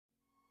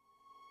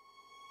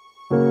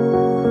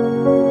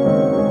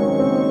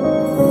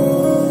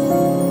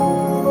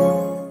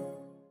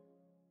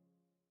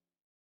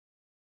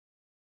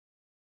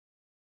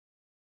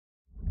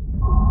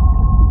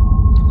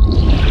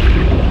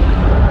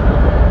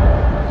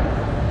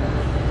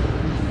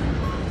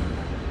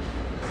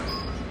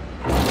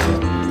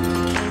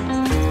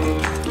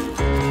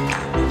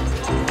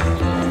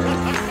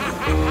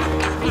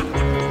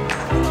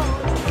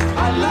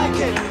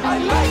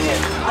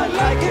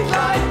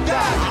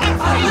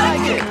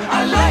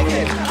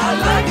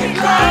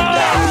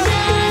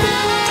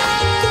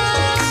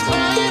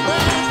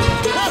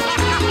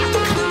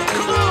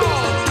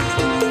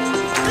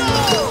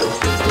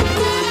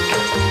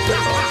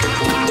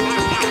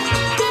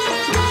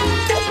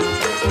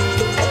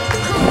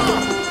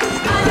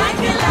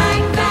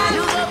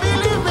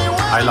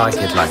I like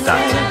it like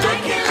that.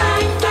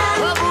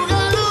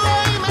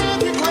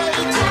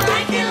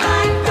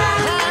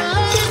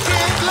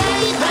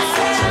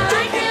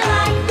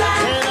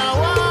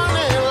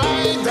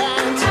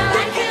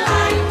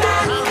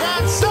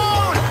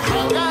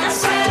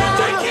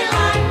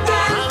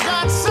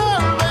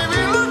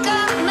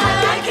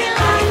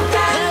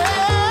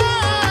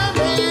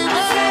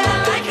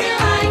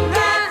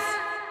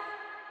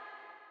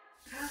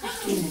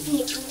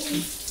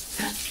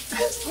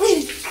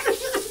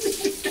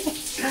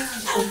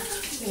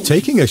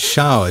 Taking a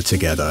shower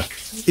together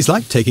is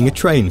like taking a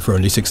train for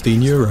only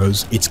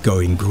 €16. It's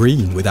going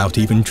green without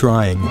even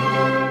trying.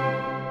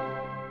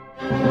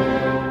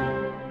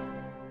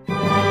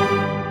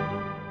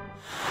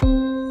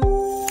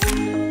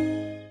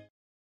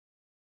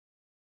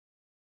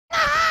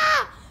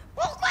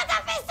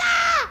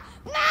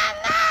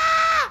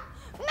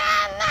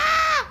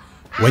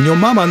 When your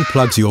mum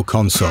unplugs your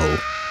console,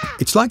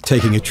 it's like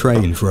taking a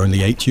train for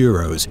only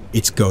 €8.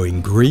 It's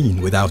going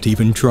green without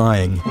even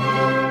trying.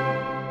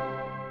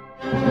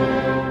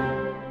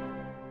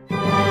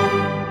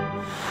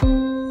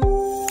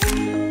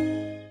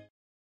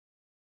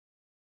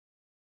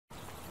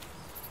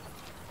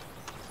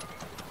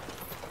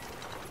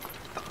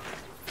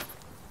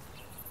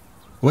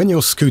 When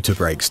your scooter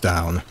breaks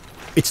down,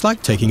 it's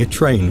like taking a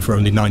train for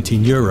only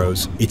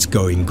 €19. It's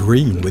going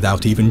green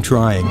without even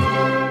trying.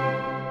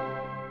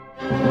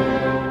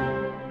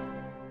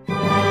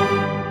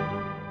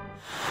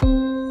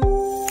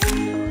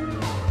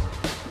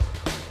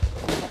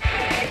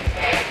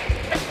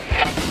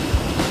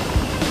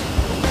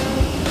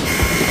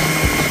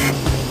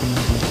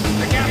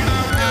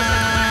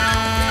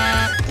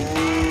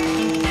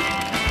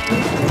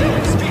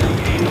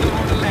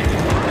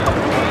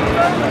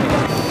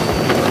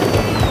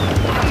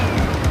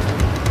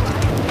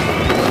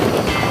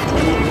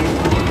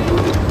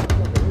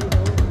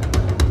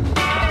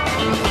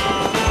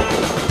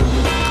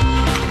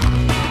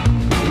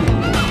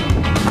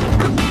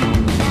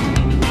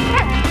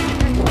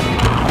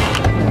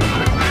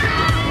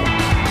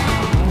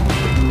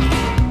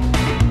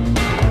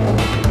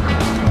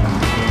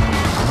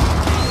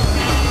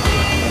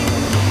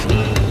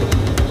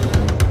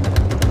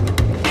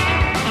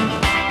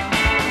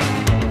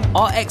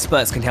 Our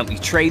experts can help you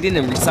trade in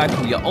and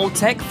recycle your old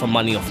tech for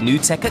money off new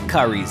tech at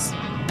Curry's.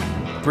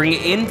 Bring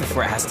it in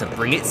before it has to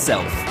bring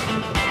itself.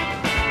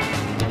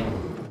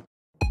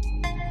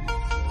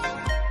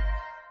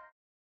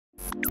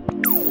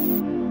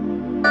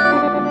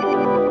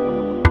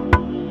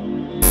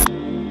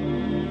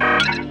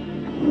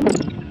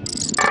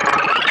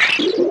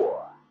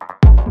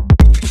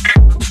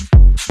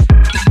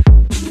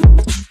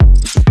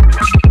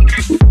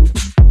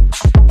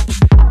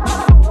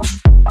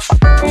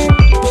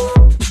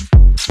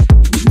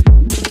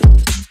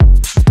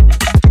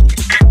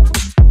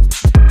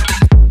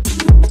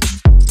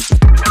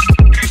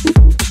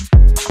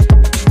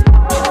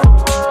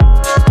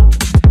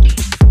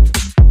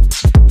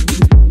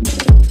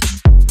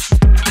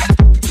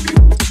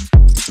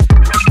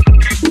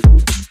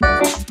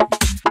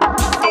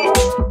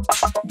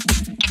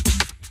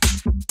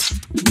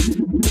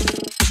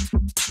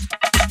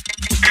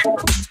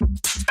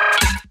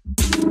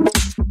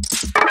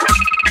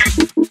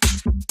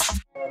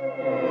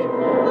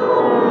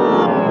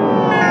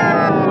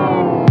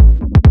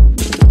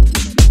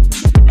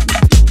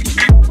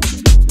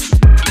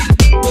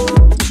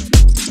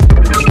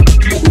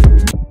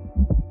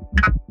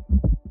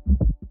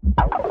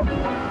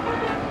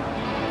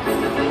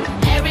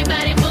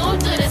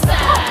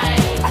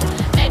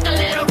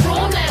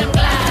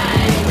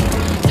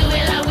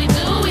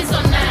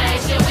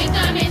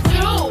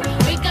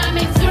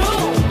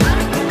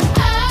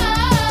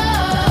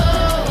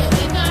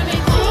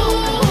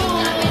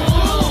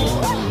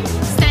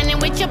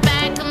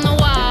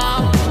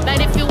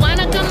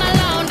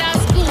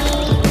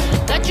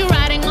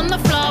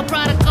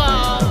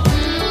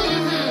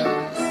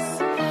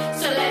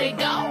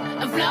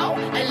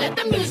 Let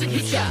the music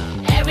hit ya.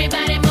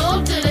 Everybody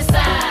move to the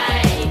side.